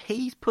people that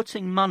he's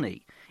putting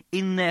money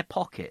in their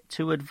pocket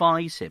to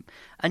advise him,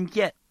 and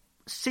yet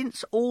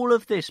since all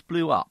of this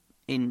blew up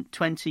in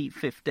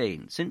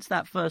 2015, since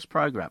that first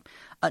programme,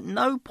 at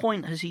no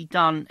point has he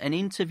done an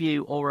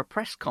interview or a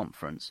press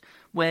conference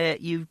where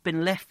you've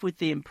been left with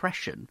the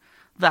impression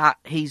that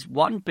he's,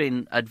 one,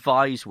 been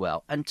advised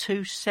well, and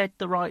two, said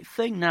the right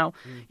thing. Now,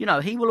 you know,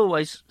 he will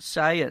always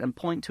say and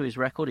point to his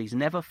record, he's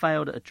never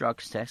failed at a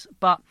drugs test,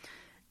 but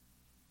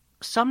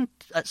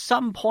at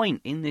some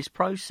point in this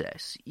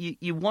process,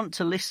 you want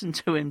to listen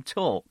to him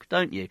talk,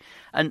 don't you?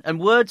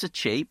 And words are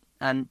cheap,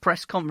 and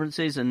press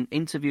conferences and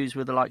interviews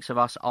with the likes of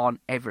us aren't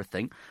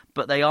everything,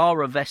 but they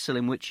are a vessel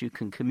in which you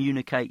can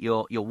communicate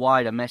your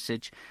wider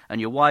message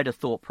and your wider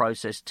thought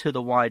process to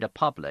the wider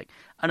public.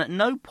 And at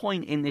no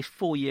point in this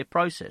 4-year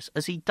process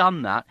has he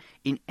done that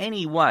in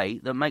any way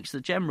that makes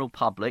the general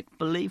public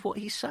believe what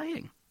he's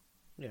saying.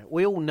 Yeah,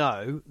 we all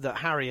know that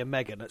Harry and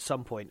Meghan at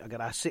some point are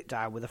going to sit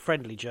down with a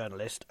friendly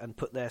journalist and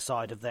put their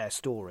side of their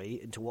story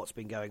into what's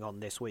been going on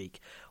this week.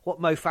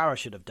 What Mo Farah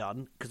should have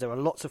done, because there are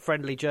lots of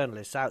friendly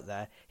journalists out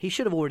there, he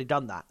should have already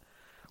done that.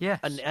 Yes.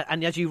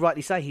 And as you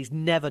rightly say, he's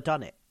never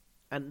done it.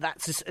 And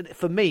that's,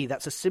 for me,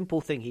 that's a simple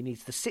thing. He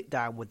needs to sit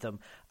down with them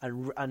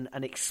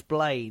and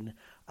explain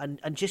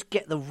and just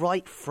get the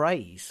right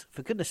phrase.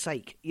 For goodness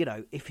sake, you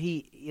know, if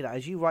he, you know,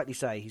 as you rightly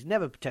say, he's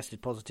never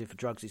tested positive for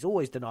drugs. He's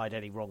always denied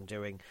any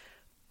wrongdoing.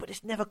 But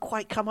it's never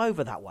quite come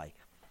over that way.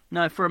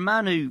 No, for a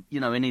man who, you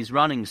know, in his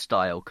running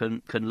style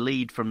can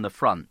lead from the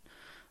front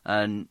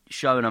and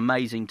show an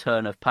amazing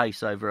turn of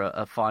pace over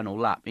a final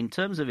lap, in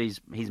terms of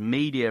his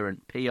media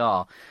and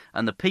PR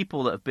and the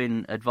people that have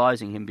been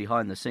advising him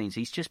behind the scenes,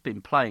 he's just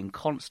been playing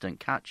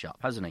constant catch-up,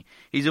 hasn't he?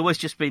 He's always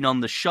just been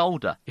on the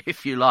shoulder,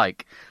 if you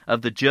like,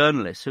 of the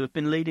journalists who have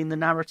been leading the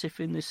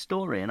narrative in this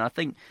story. And I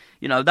think,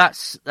 you know,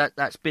 that's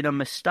been a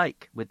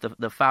mistake with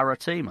the Farah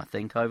team, I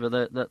think, over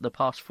the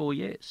past 4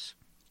 years.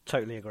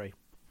 Totally agree.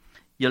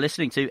 You're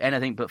listening to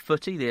Anything But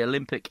Footy, the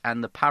Olympic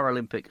and the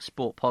Paralympic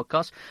sport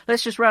podcast.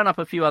 Let's just round up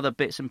a few other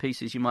bits and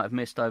pieces you might have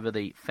missed over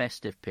the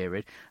festive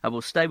period.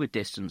 We'll stay with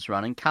distance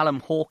running. Callum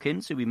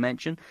Hawkins, who we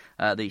mentioned,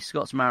 the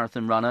Scots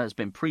marathon runner, has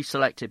been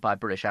pre-selected by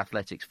British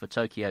Athletics for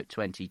Tokyo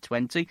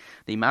 2020.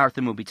 The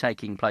marathon will be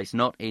taking place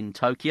not in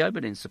Tokyo,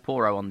 but in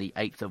Sapporo on the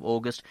 8th of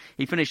August.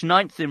 He finished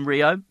 9th in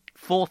Rio,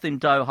 4th in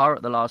Doha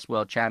at the last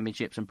World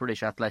Championships, and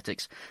British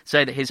Athletics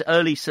say that his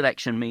early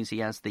selection means he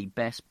has the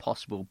best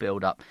possible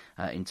build-up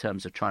in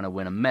terms of trying to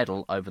win a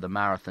medal over the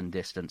marathon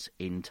distance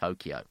in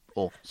Tokyo,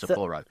 or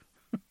Sapporo.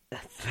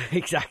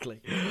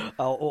 Exactly.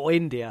 Or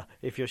India,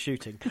 if you're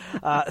shooting.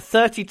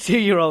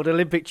 32-year-old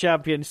Olympic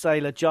champion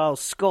sailor Giles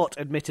Scott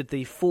admitted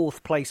the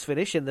 4th place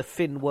finish in the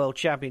Finn World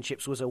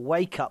Championships was a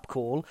wake-up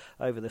call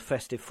over the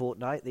festive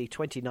fortnight. The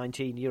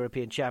 2019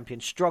 European champion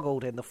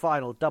struggled in the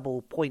final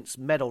double points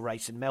medal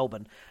race in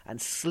Melbourne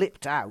and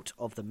slipped out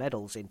of the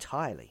medals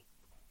entirely.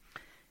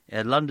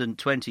 London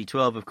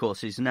 2012, of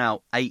course, is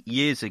now 8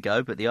 years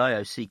ago, but the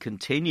IOC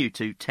continue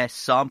to test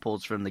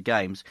samples from the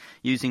Games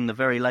using the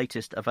very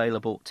latest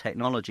available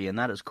technology, and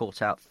that has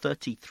caught out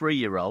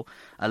 33-year-old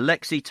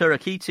Alexei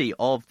Turakiti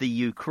of the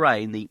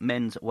Ukraine. The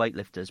men's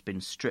weightlifter has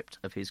been stripped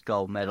of his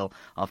gold medal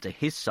after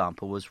his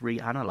sample was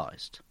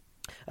reanalysed.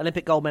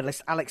 Olympic gold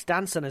medalist Alex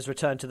Danson has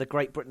returned to the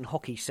Great Britain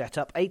hockey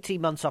setup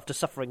 18 months after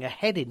suffering a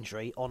head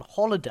injury on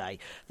holiday.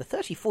 The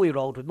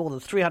 34-year-old, with more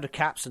than 300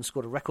 caps and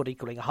scored a record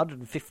equalling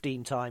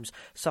 115 times,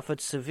 suffered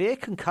severe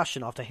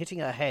concussion after hitting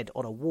her head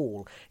on a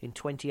wall in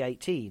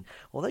 2018.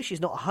 Although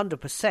she's not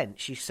 100%,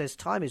 she says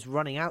time is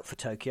running out for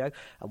Tokyo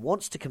and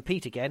wants to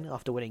compete again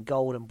after winning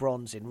gold and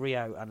bronze in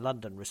Rio and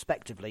London,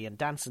 respectively. And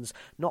Danson's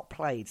not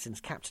played since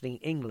captaining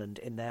England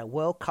in their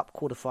World Cup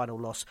quarter-final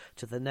loss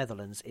to the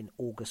Netherlands in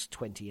August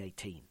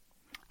 2018.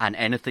 And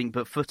Anything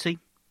But Footy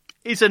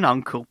is an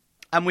uncle.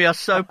 And we are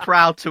so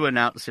proud to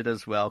announce it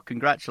as well.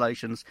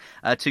 Congratulations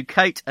to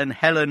Kate and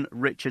Helen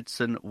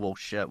Richardson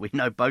Walsh. We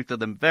know both of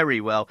them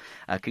very well.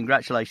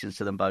 Congratulations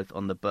to them both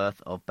on the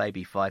birth of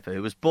baby Pfeiffer,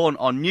 who was born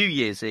on New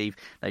Year's Eve.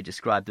 They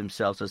described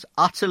themselves as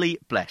utterly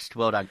blessed.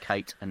 Well done,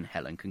 Kate and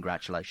Helen.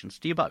 Congratulations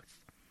to you both.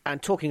 And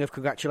talking of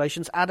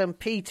congratulations, Adam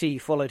Peaty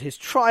followed his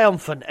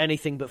triumphant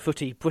Anything But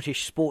Footy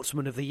British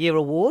Sportsman of the Year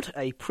award,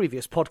 a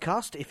previous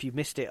podcast, if you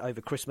missed it over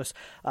Christmas,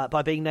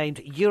 by being named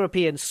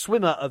European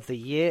Swimmer of the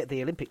Year.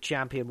 The Olympic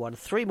champion won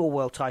 3 more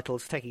world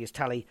titles, taking his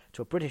tally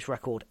to a British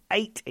record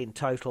 8 in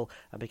total,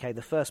 and became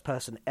the first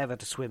person ever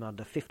to swim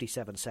under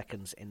 57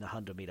 seconds in the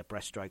 100-metre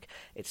breaststroke.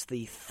 It's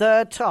the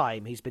 3rd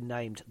time he's been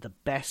named the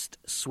best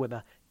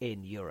swimmer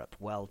in Europe.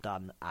 Well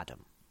done,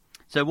 Adam.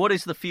 So what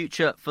is the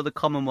future for the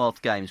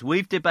Commonwealth Games?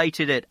 We've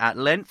debated it at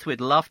length.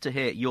 We'd love to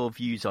hear your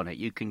views on it.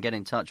 You can get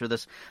in touch with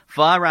us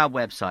via our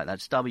website.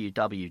 That's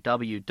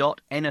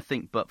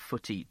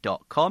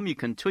www.anythingbutfooty.com. You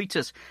can tweet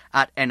us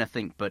at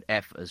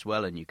anythingbutf as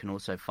well. And you can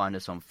also find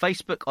us on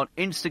Facebook, on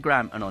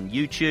Instagram and on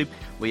YouTube.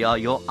 We are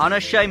your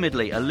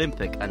unashamedly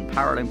Olympic and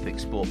Paralympic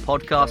sport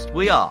podcast.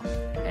 We are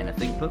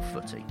Anything But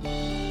Footy.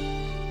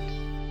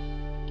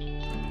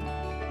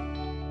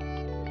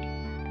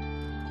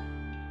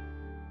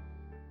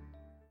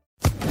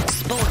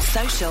 Sports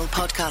Social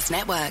Podcast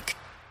Network.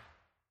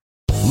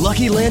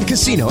 Lucky Land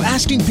Casino,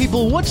 asking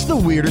people, what's the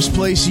weirdest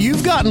place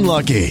you've gotten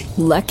lucky?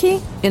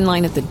 Lucky? In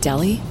line at the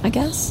deli, I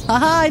guess?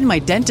 Aha, in my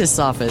dentist's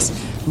office.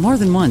 More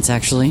than once,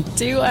 actually.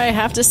 Do I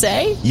have to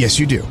say? Yes,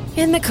 you do.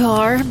 In the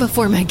car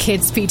before my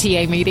kids'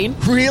 PTA meeting.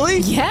 Really?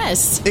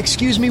 Yes.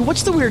 Excuse me,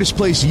 what's the weirdest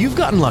place you've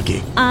gotten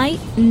lucky? I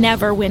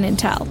never win and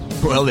tell.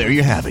 Well, there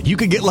you have it. You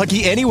can get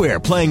lucky anywhere,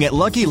 playing at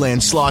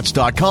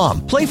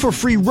LuckyLandSlots.com. Play for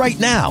free right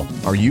now.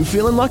 Are you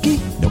feeling lucky?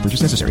 No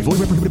purchase necessary. Void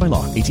where prohibited by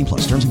law.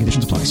 18+. Terms and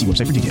conditions apply. See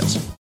website for details.